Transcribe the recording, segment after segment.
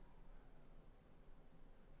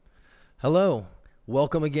Hello.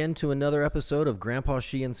 Welcome again to another episode of Grandpa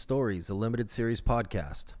Sheehan's Stories, a limited series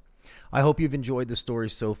podcast. I hope you've enjoyed the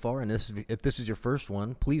stories so far, and if this is your first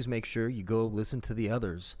one, please make sure you go listen to the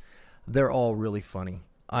others. They're all really funny.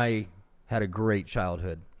 I had a great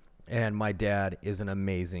childhood, and my dad is an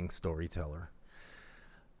amazing storyteller.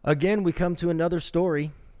 Again, we come to another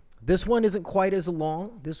story. This one isn't quite as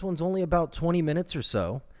long. This one's only about 20 minutes or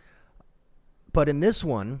so. But in this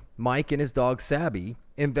one, Mike and his dog Sabby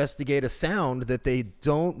investigate a sound that they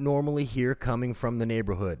don't normally hear coming from the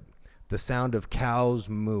neighborhood, the sound of cows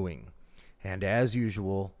mooing. And as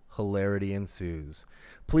usual, hilarity ensues.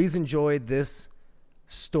 Please enjoy this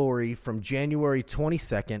story from January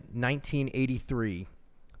 22nd, 1983.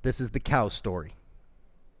 This is the cow story.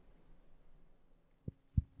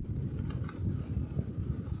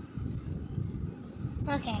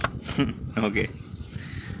 Okay. Okay.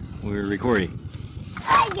 We're recording.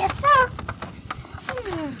 I guess so.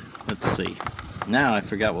 Let's see. Now I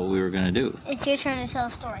forgot what we were going to do. It's your turn to tell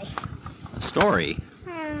a story. A story?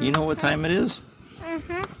 You know what time it is?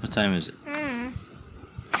 Mm-hmm. What time is it?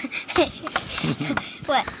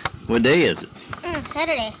 What? What day is it?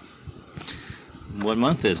 Saturday. What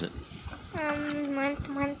month is it? Month.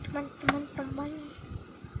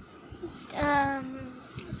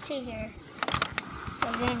 Let's see here.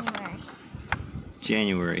 January.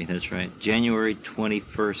 January, that's right. January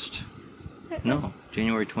 21st. No,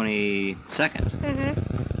 January 22nd.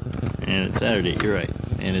 Mm-hmm. And it's Saturday, you're right.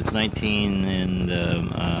 And it's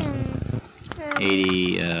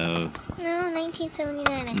 1980... No,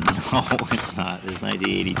 1979. No, it's not. It's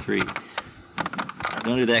 1983.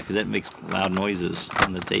 Don't do that because that makes loud noises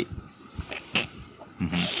on the tape.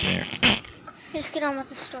 There. Just get on with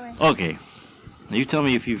the story. Okay. Now you tell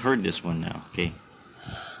me if you've heard this one now, okay?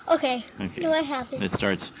 Okay. Okay. No, I haven't. It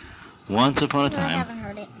starts, once upon a No, I time, haven't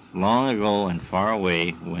heard it. long ago and far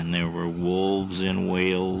away, when there were wolves in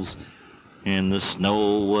Wales, and the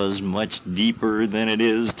snow was much deeper than it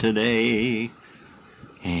is today,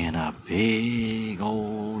 and a big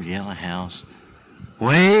old yellow house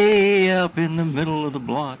way up in the middle of the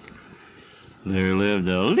block, there lived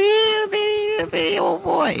a little bitty old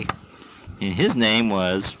boy, and his name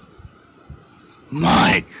was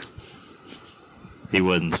Mike. He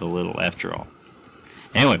wasn't so little after all.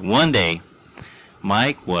 Anyway, one day,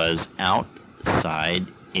 Mike was outside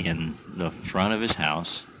in the front of his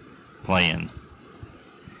house playing.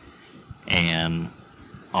 And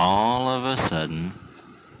all of a sudden,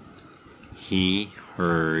 he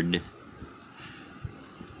heard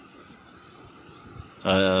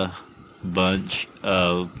a bunch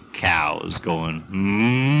of cows going,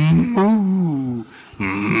 moo,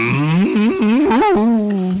 moo.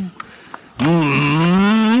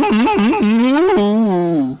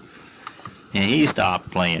 And he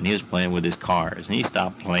stopped playing. He was playing with his cars. And he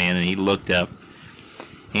stopped playing and he looked up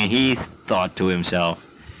and he thought to himself,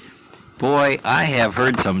 boy, I have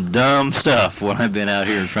heard some dumb stuff when I've been out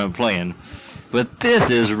here in front playing, but this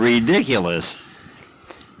is ridiculous.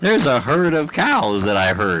 There's a herd of cows that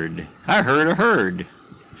I heard. I heard a herd.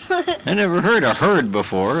 I never heard a herd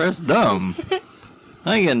before. That's dumb.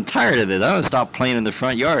 I'm getting tired of this. I'm going to stop playing in the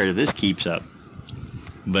front yard if this keeps up.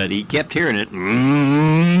 But he kept hearing it.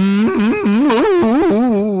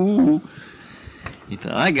 He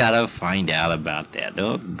thought, I got to find out about that.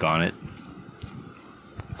 Doggone it.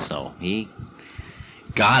 So he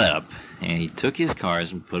got up and he took his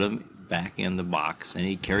cars and put them back in the box. And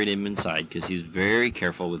he carried them inside because he's very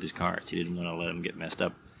careful with his cars. He didn't want to let them get messed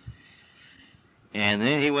up. And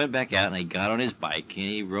then he went back out and he got on his bike and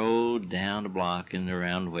he rode down the block and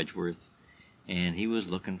around Wedgeworth. And he was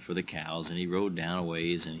looking for the cows and he rode down a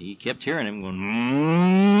ways and he kept hearing him going,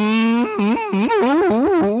 moo.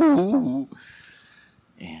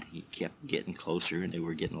 And he kept getting closer and they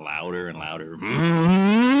were getting louder and louder.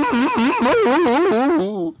 And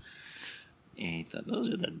he thought, those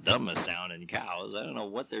are the dumbest sounding cows. I don't know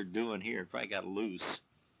what they're doing here. Probably got loose.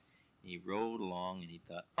 He rode along and he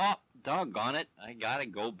thought, oh, doggone it, I gotta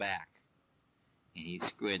go back. And he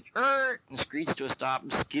squenched and screeched to a stop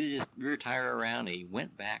and skidded his rear tire around. And he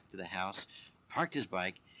went back to the house, parked his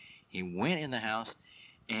bike. He went in the house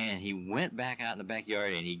and he went back out in the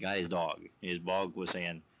backyard and he got his dog. His dog was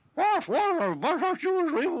saying, "Boss, why don't you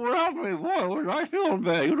was leaving without me? Boy, was I feeling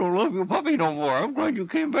bad? You don't love your puppy no more. I'm glad you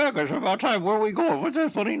came back. It's about time. Where are we going? What's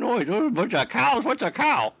that funny noise? There's a bunch of cows. What's a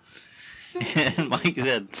cow?" And Mike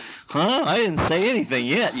said, "Huh? I didn't say anything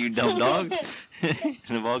yet, you dumb dog." And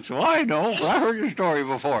the dog said, "Well, I know, but I heard your story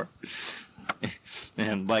before."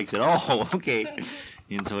 And Mike said, "Oh, okay."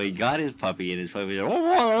 And so he got his puppy, and his puppy said, "Oh,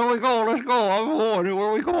 boy, there we go. Let's go. I'm going. Where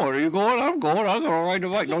are we going? Are you going? I'm going. I'm going to ride the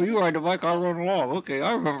bike. No, you ride the bike. I'll run along. Okay,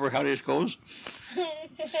 I remember how this goes.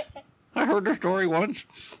 I heard the story once."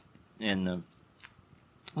 And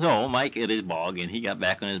so Mike hit his bog, and he got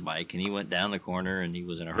back on his bike, and he went down the corner, and he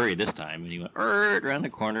was in a hurry this time, and he went around the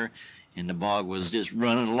corner, and the bog was just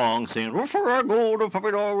running along, saying, "Where I go, the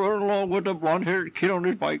puppy dog running along with the blonde-haired kid on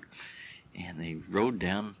his bike." And they rode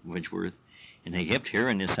down Wedgeworth, and they kept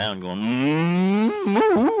hearing this sound going, "Moo."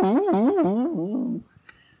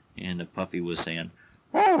 And the puppy was saying,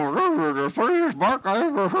 "Oh, this is the funniest bark I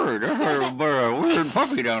ever heard. There's a weird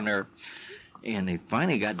puppy down there." And they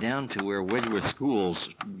finally got down to where Wedgeworth School's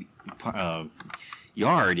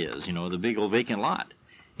yard is, the big old vacant lot.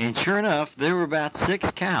 And sure enough, there were about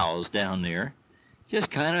 6 cows down there,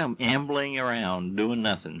 just kind of ambling around, doing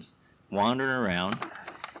nothing, wandering around,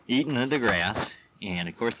 eating at the grass. And,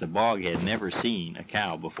 of course, the bog had never seen a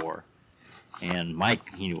cow before. And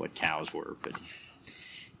Mike, he knew what cows were, but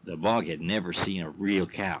the bog had never seen a real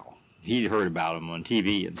cow. He'd heard about them on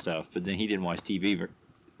TV and stuff, but then he didn't watch TV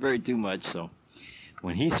very too much. So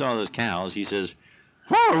when he saw those cows, he says,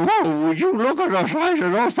 whoa, would you look at the size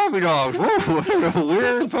of those puppy dogs? Whoa, what a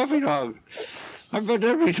weird puppy dog. I bet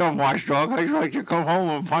there'd be some watchdog. I'd like to come home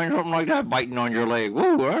and find something like that biting on your leg.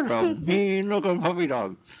 Whoa, that's a mean-looking puppy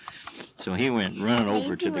dog." So he went running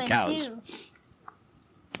over to the cows.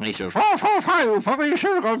 And he says, "Hi, you puppy,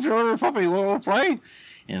 sure, come to the puppy, we'll play."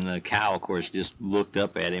 And the cow, of course, just looked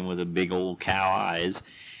up at him with the big old cow eyes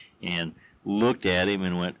and looked at him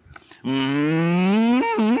and went, "Mm-hmm."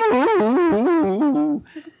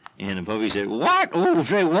 And the puppy said, "What? Oh,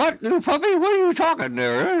 say what, little puppy? What are you talking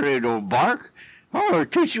there? There ain't no bark. I'll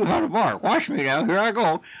teach you how to bark. Watch me now. Here I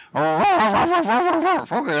go.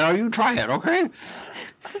 Okay, now you try it, okay?"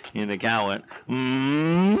 And the cow went,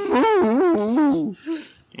 "Mm-hmm."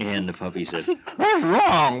 And the puppy said, "That's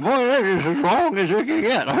wrong. Boy, that is as wrong as it can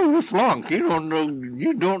get. I'm a flunk. You don't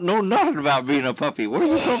know nothing about being a puppy. Where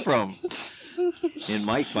did you come from?" And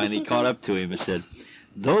Mike finally caught up to him and said,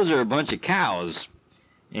 "Those are a bunch of cows."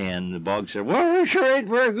 And the bog said, "Well, they sure ain't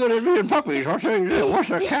very good at being puppies. I'll tell you that. What's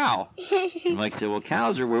a cow?" And Mike said, "Well,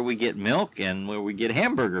 cows are where we get milk and where we get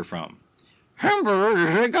hamburger from."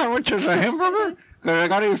 "Hamburger? They got which is a hamburger? They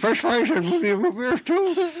got any fresh fries and root beers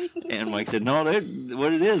too?" And Mike said, "No,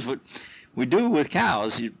 what it is, what we do with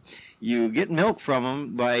cows, you get milk from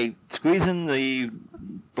them by squeezing the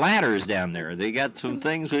bladders down there. They got some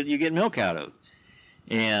things that you get milk out of."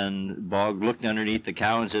 And Bog looked underneath the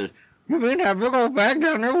cow and said, "You mean that big old bag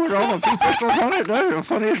down there with all the pea pistols on it? That's the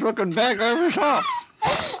funniest looking bag I ever saw.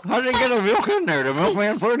 How did they get the milk in there? The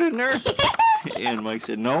milkman put it in there?" And Mike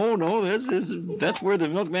said, No, that's where the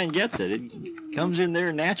milkman gets it. It comes in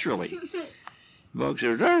there naturally." Bog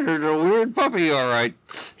said, "That is a weird puppy, all right."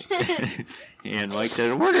 And Mike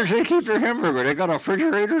said, "Where does they keep their hamburger? They got a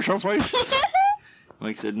refrigerator someplace?"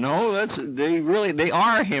 Mike said, "No, they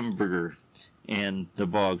are a hamburger." And the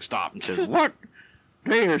Bog stopped and said, "What?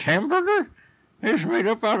 They is hamburger? It's made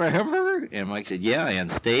up out of hamburger?" And Mike said, "Yeah,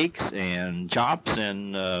 and steaks and chops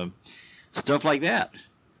and stuff like that."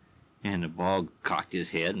 And the Bog cocked his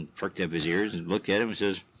head and perked up his ears and looked at him and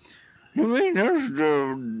says, "You mean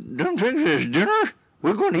them things is dinner?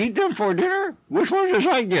 We're going to eat them for dinner? Which ones does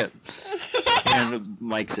I get?" And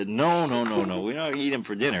Mike said, No. We don't eat them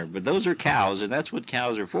for dinner. But those are cows, and that's what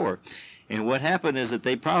cows are for. And what happened is that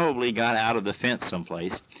they probably got out of the fence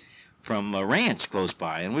someplace from a ranch close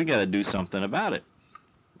by, and we got to do something about it."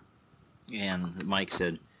 And Mike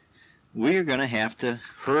said, "We're going to have to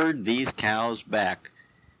herd these cows back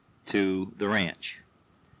to the ranch."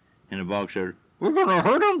 And the Bog said, "We're going to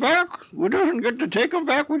herd them back? We doesn't get to take them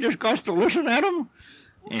back? We just got to listen at them?"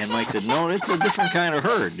 And Mike said, "No, it's a different kind of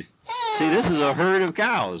herd. See, this is a herd of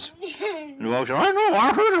cows." And the Bog said, "I know,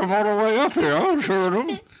 I heard them all the way up here. I was heard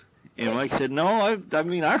them." And Mike said, "No, I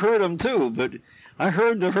heard them too, but I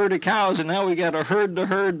heard the herd of cows, and now we got to herd the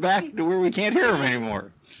herd back to where we can't hear them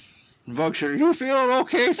anymore." And Bug said, "You feeling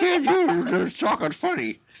okay, kid? You're just talking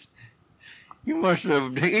funny. You must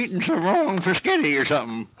have eaten some wrong biscuity or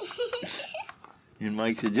something." And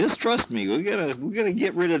Mike said, "Just trust me. We gotta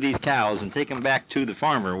get rid of these cows and take them back to the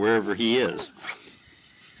farmer wherever he is."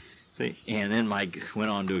 See, and then Mike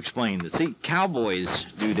went on to explain that, see, cowboys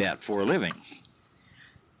do that for a living.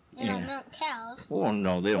 They don't milk cows. Well,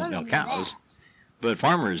 no, they don't milk cows. But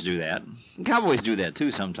farmers do that. And cowboys do that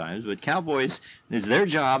too sometimes. But cowboys, it's their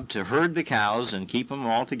job to herd the cows and keep them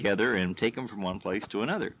all together and take them from one place to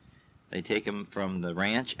another. They take them from the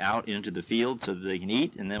ranch out into the field so that they can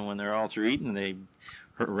eat, and then when they're all through eating, they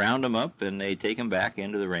round them up and they take them back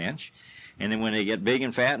into the ranch. And then when they get big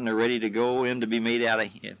and fat and they're ready to go in to be made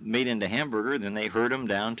into hamburger, then they herd them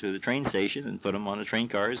down to the train station and put them on the train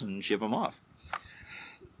cars and ship them off.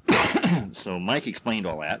 So Mike explained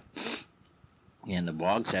all that, and the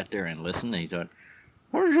Bog sat there and listened, and he thought,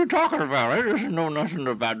 "What are you talking about? I just know nothing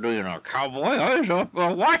about being a cowboy. I was a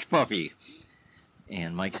watch puppy."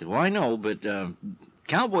 And Mike said, "Well, I know, but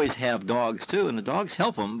cowboys have dogs too, and the dogs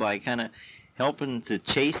help them by kind of helping to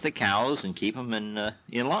chase the cows and keep them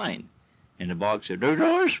in line." And the Bog said, "They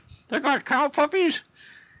does? They got cow puppies?"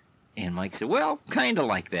 And Mike said, "Well, kind of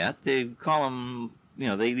like that. They call them,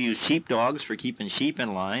 they use sheep dogs for keeping sheep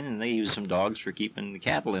in line, and they use some dogs for keeping the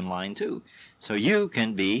cattle in line too. So you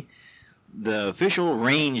can be the official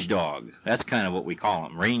range dog." That's kind of what we call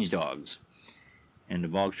them, range dogs. And the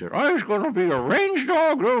Bog said, "I was going to be a range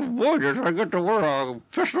dog? Oh boy, did I get to wear a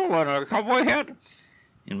pistol and a cowboy hat?"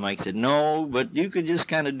 And Mike said, "No, but you could just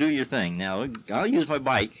kind of do your thing. Now, I'll use my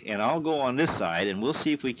bike, and I'll go on this side, and we'll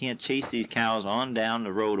see if we can't chase these cows on down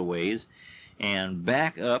the road a ways and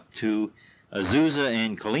back up to Azusa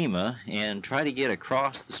and Colima and try to get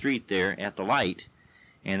across the street there at the light,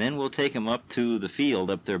 and then we'll take them up to the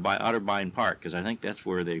field up there by Otterbein Park, because I think that's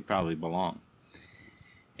where they probably belong."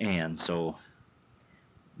 And so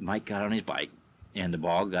Mike got on his bike, and the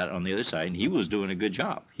Bog got on the other side, and he was doing a good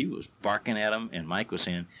job. He was barking at them, and Mike was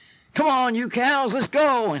saying, "Come on, you cows, let's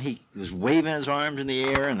go!" And he was waving his arms in the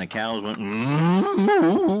air, and the cows went,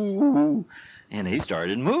 "Moo!" And he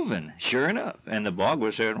started moving, sure enough. And the Bog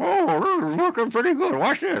was saying, "Oh, this is looking pretty good.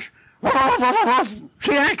 Watch this.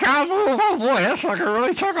 See that cow move? Oh, boy, that's like it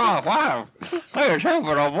really took off. Wow. I was having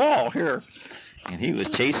a ball here." And he was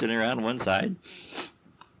chasing around one side.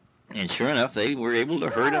 And sure enough, they were able to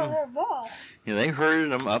herd him. They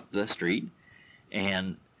herded them up the street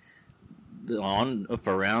and on up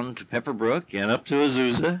around to Pepperbrook and up to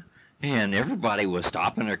Azusa. And everybody was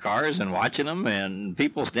stopping their cars and watching them, and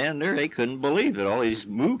people standing there, they couldn't believe it. All these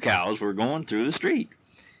moo cows were going through the street.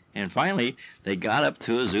 And finally, they got up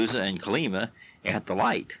to Azusa and Colima at the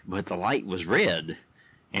light, but the light was red,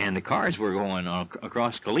 and the cars were going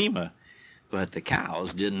across Colima, but the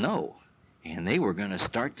cows didn't know. And they were going to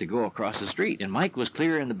start to go across the street, and Mike was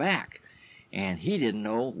clear in the back, and he didn't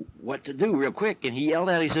know what to do real quick, and he yelled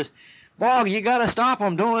out, he says, "Bog, you got to stop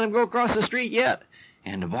them. Don't let them go across the street yet."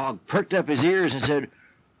 And the Bog perked up his ears and said,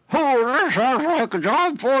 "Oh, that sounds like a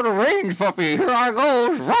job for the range puppy. Here I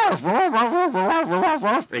goes."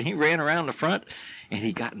 And he ran around the front, and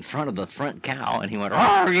he got in front of the front cow, and he went,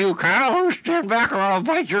 "Oh, you cow, stand back or I'll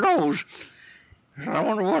bite your nose." I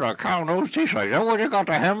wonder what a cow nose tastes like. Is that what they got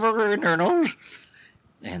the hamburger in their nose?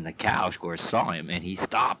 And the cow, of course, saw him, and he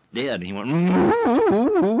stopped dead. He went,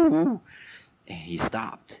 "Moo!" And he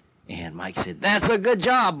stopped. And Mike said, "That's a good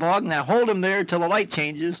job, Bog. Now hold him there till the light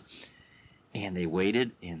changes." And they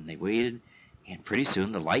waited, and they waited, and pretty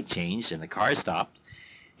soon the light changed, and the car stopped.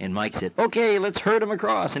 And Mike said, "Okay, let's herd him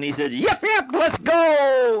across." And he said, "Yep, let's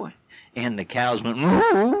go." And the cows went,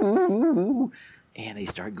 "Moo!" And they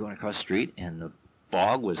started going across the street, and the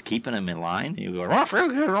Bog was keeping them in line. He was going, "Off,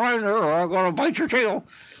 get in line there, or I'm going to bite your tail."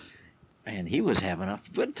 And he was having a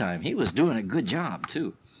good time. He was doing a good job,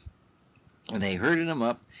 too. And they herded him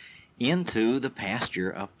up into the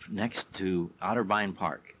pasture up next to Otterbein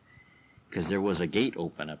Park, because there was a gate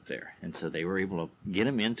open up there. And so they were able to get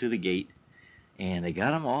him into the gate, and they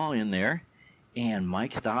got him all in there. And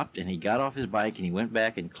Mike stopped, and he got off his bike, and he went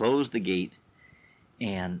back and closed the gate.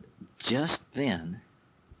 And just then,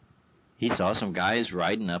 he saw some guys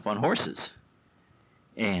riding up on horses.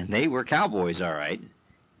 And they were cowboys, all right.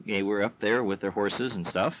 They were up there with their horses and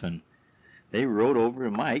stuff, and they rode over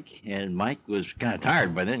to Mike, and Mike was kind of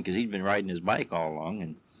tired by then because he'd been riding his bike all along,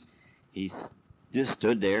 and he just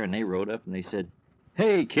stood there, and they rode up, and they said,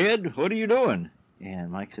 "Hey, kid, what are you doing?"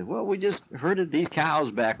 And Mike said, "Well, we just herded these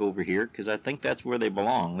cows back over here because I think that's where they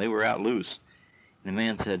belong. They were out loose." And the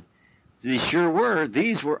man said, "They sure were.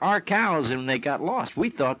 These were our cows, and they got lost. We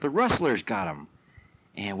thought the rustlers got them,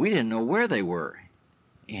 and we didn't know where they were."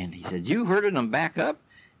 And he said, "You herded them back up?"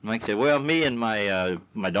 And Mike said, "Well, me and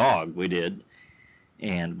my dog, we did."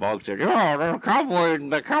 And Bog said, "Yeah, the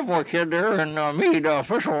cowboy kid there, and me, the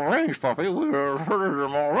official range puppy, we herded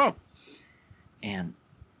them all up." And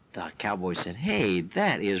the cowboy said, "Hey,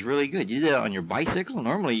 that is really good. You did it on your bicycle?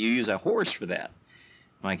 Normally you use a horse for that."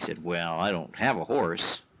 Mike said, "Well, I don't have a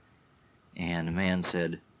horse." And the man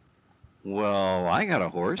said, "Well, I got a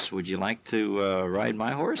horse. Would you like to ride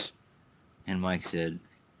my horse?" And Mike said,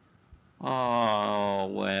 "Oh,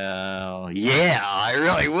 well, yeah, I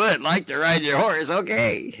really would like to ride your horse.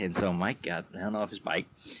 Okay." And so Mike got down off his bike,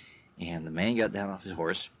 and the man got down off his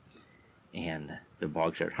horse, And the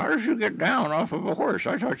bog said, "How did you get down off of a horse?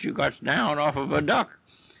 I thought you got down off of a duck."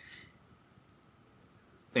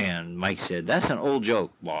 And Mike said, "That's an old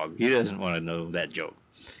joke, Bog. He doesn't want to know that joke."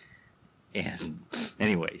 And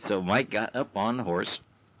anyway, so Mike got up on the horse,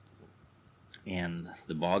 and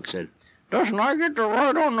the Bog said, "Doesn't I get to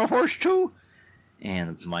ride on the horse too?"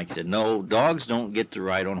 And Mike said, "No, dogs don't get to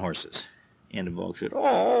ride on horses." And the Bog said,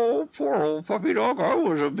 "Oh, poor old puppy dog, I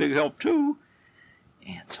was a big help too."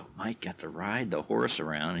 And so Mike got to ride the horse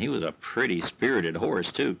around. He was a pretty spirited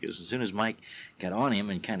horse too, because as soon as Mike got on him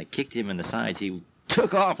and kind of kicked him in the sides, he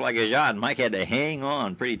took off like a shot, and Mike had to hang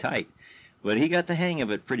on pretty tight. But he got the hang of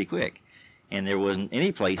it pretty quick. And there wasn't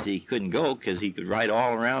any place he couldn't go because he could ride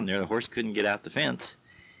all around there. The horse couldn't get out the fence.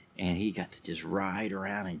 And he got to just ride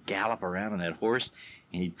around and gallop around on that horse.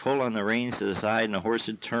 And he'd pull on the reins to the side, and the horse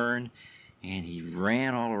would turn. And he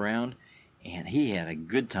ran all around. And he had a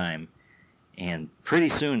good time. And pretty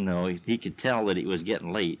soon, though, he could tell that it was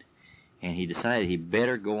getting late. And he decided he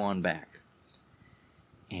better go on back.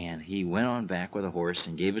 And he went on back with the horse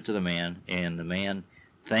and gave it to the man. And the man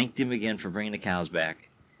thanked him again for bringing the cows back.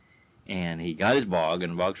 And he got his Bog,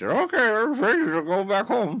 and the Bog said, "Okay, we're ready to go back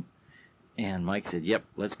home." And Mike said, "Yep,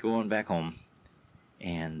 let's go on back home."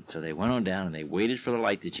 And so they went on down, and they waited for the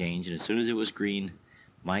light to change. And as soon as it was green,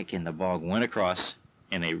 Mike and the Bog went across,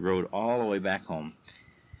 and they rode all the way back home.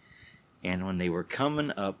 And when they were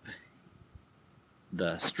coming up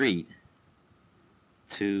the street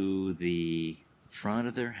to the front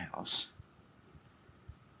of their house,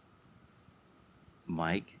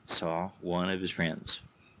 Mike saw one of his friends.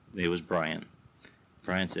 It was Brian.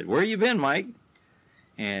 Brian said, "Where you been, Mike?"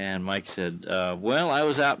 And Mike said, "Well, I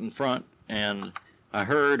was out in front, and I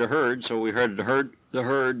heard a herd, so we heard the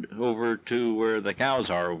herd over to where the cows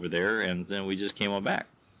are over there, and then we just came on back."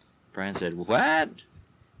 Brian said, "What?"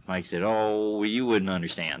 Mike said, "Oh, well, you wouldn't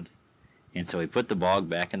understand." And so he put the Bog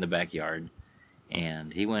back in the backyard,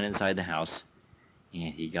 and he went inside the house,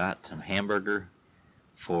 and he got some hamburger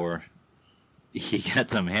for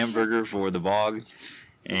the Bog,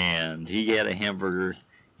 and he had a hamburger,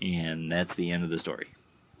 and that's the end of the story.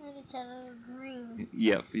 I just had a dream.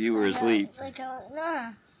 Yep, you were asleep. I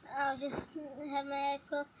was just had my eyes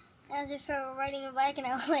closed. I was just riding a bike, and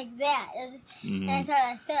I was like that. And I thought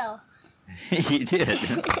I fell. You did.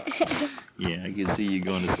 Yeah, I can see you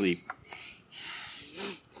going to sleep.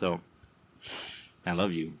 So, I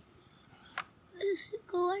love you. Is it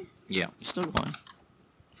going? Yeah, it's still going.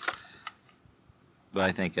 But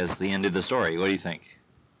I think that's the end of the story. What do you think?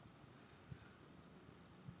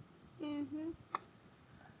 Mm-hmm.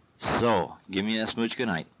 So, give me that smooch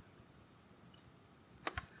goodnight.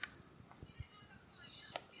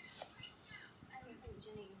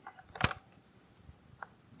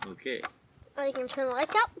 Okay. Oh, you can turn the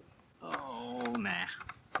lights out? Oh, nah.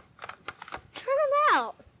 Turn them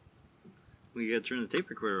out. We gotta turn the tape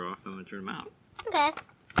recorder off. I'm gonna turn them out. Okay.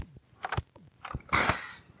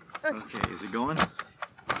 Okay, is it going?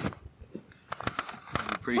 I'm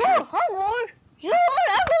pretty Oh, sure. I'm going. You going?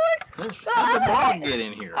 I'm going. How'd the Bog get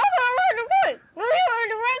in here? I'm gonna ride the bike. When you ride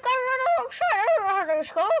the bike, I run alongside. I don't know how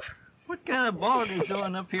this goes. What kind of Bog is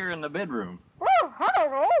doing up here in the bedroom? Well, I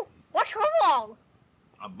don't know. What's wrong?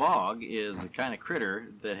 A Bog is a kind of critter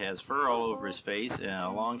that has fur all over his face and a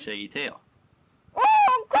long shaggy tail.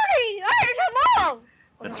 Oh, goody! There's a bog!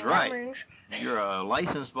 That's right. You're a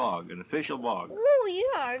licensed Bog, an official Bog. Oh,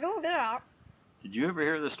 yeah, I know that. Did you ever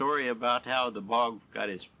hear the story about how the Bog got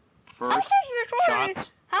his first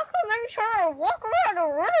shots? How come every time I walk around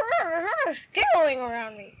or run around, there's not a stealing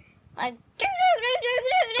around me? Like,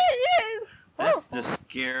 That's to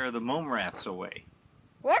scare the mome rats away.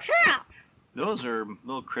 what's that? Those are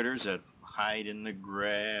little critters that hide in the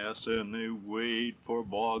grass and they wait for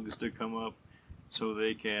Bogs to come up so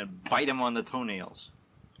they can bite them on the toenails.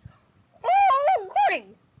 Oh, goody!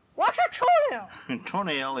 What's a toenail?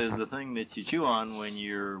 Toenail is the thing that you chew on when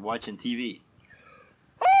you're watching TV.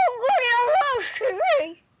 Oh, goody, I love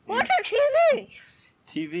TV. What's a TV?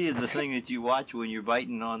 TV is the thing that you watch when you're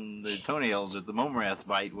biting on the toenails that the mome rats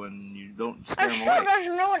bite when you don't scare I them still away.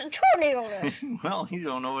 doesn't know what a toenail is. Well, you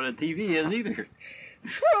don't know what a TV is either.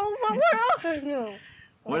 True, but what else is new?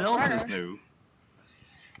 What else is new?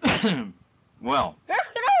 Well. Let's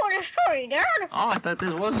get on with the story, Dad. Oh, I thought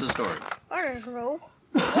this was the story. I don't know.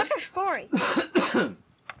 What's a story?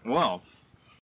 Well,